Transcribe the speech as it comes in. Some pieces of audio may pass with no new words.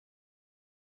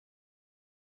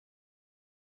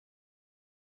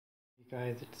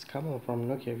Guys, it's Kamal from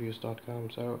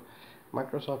NokiaViews.com. So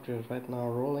Microsoft is right now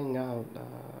rolling out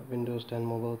Windows 10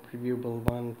 Mobile Preview Build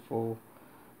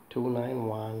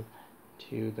 14291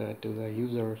 to the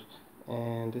users,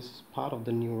 and this is part of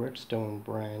the new Redstone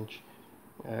branch,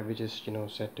 which is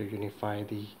set to unify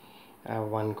the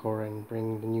OneCore and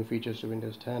bring the new features to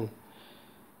Windows 10.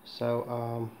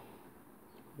 So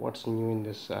what's new in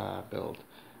this build?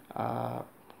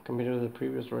 Compared to the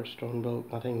previous Redstone build,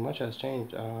 nothing much has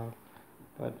changed.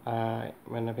 But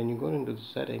when you go into the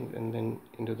settings and then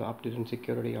into the update and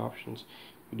security options,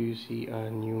 you do see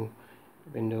a new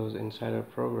Windows Insider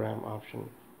Program option.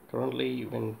 Currently,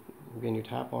 when you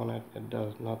tap on it, it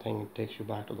does nothing. It takes you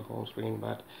back to the home screen,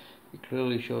 but it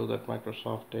clearly shows that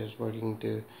Microsoft is working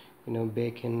to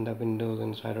bake in the Windows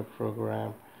Insider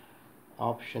Program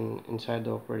option inside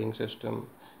the operating system.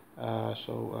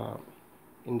 In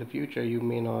the future, you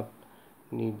may not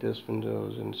need this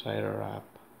Windows Insider app.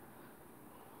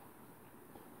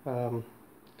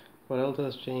 What else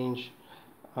has changed?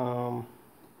 Um,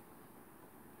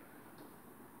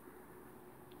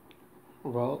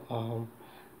 if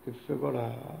you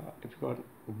got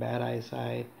bad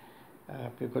eyesight,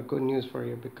 we've got good news for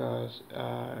you, because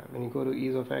when you go to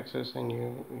ease of access and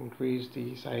you increase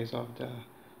the size of the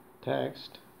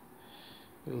text,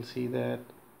 you'll see that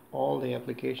all the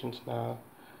applications now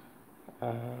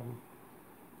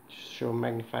show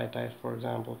magnified type. For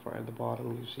example, for at the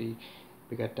bottom you see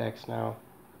bigger text now,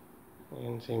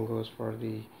 and same goes for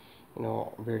the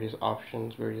various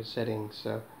options, various settings.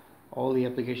 So all the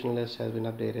application list has been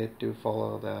updated to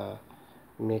follow the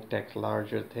make text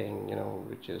larger thing,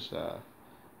 which is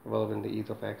relevant to ease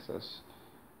of access.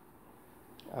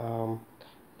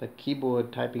 The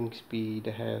keyboard typing speed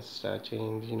has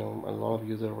changed. A lot of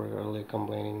users were earlier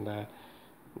complaining that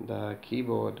the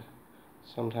keyboard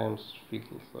sometimes feels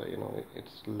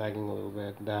it's lagging a little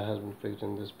bit. That has been fixed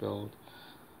in this build.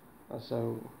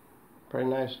 So pretty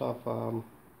nice stuff.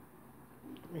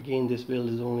 Again, this build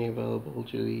is only available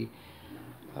to the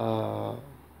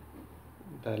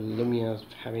Lumias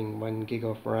having 1 gig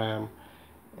of RAM,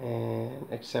 and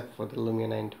except for the Lumia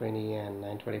 920 and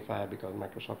 925, because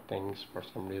Microsoft thinks for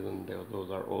some reason those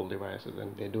are old devices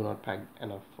and they do not pack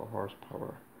enough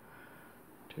horsepower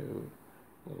to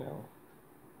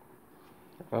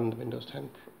run the Windows 10.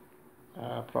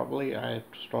 Probably, I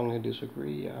strongly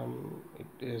disagree. It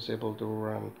is able to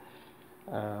run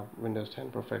Windows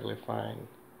 10 perfectly fine.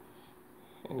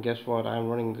 And guess what? I'm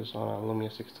running this on a Lumia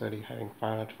 630 having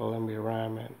 512 MB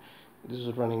RAM, and this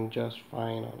is running just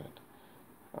fine on it.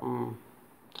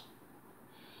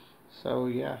 So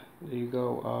yeah, there you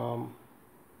go.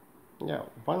 Yeah,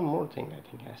 one more thing I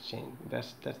think has changed.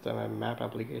 That's the map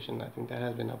application. I think that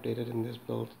has been updated in this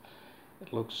build.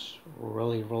 It looks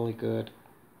really good.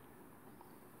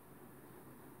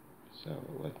 So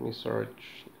let me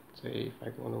search. Let's say if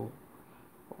I go to,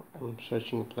 I'm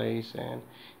searching a place, and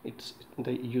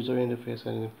the user interface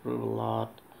has improved a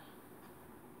lot,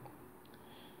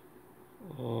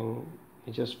 and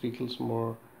it just feels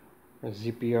more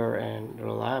zippier and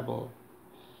reliable.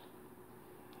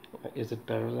 Is it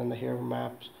better than the Hero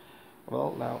maps?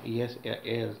 Well, now yes, it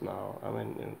is now. I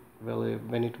mean, really,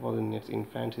 when it was in its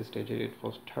infancy stage, it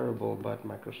was terrible, but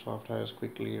Microsoft has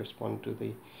quickly responded to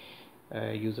the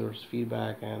users'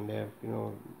 feedback, and they have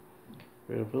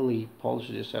really polished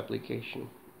this application.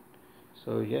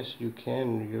 So yes, you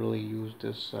can really use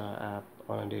this app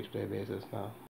on a day-to-day basis now.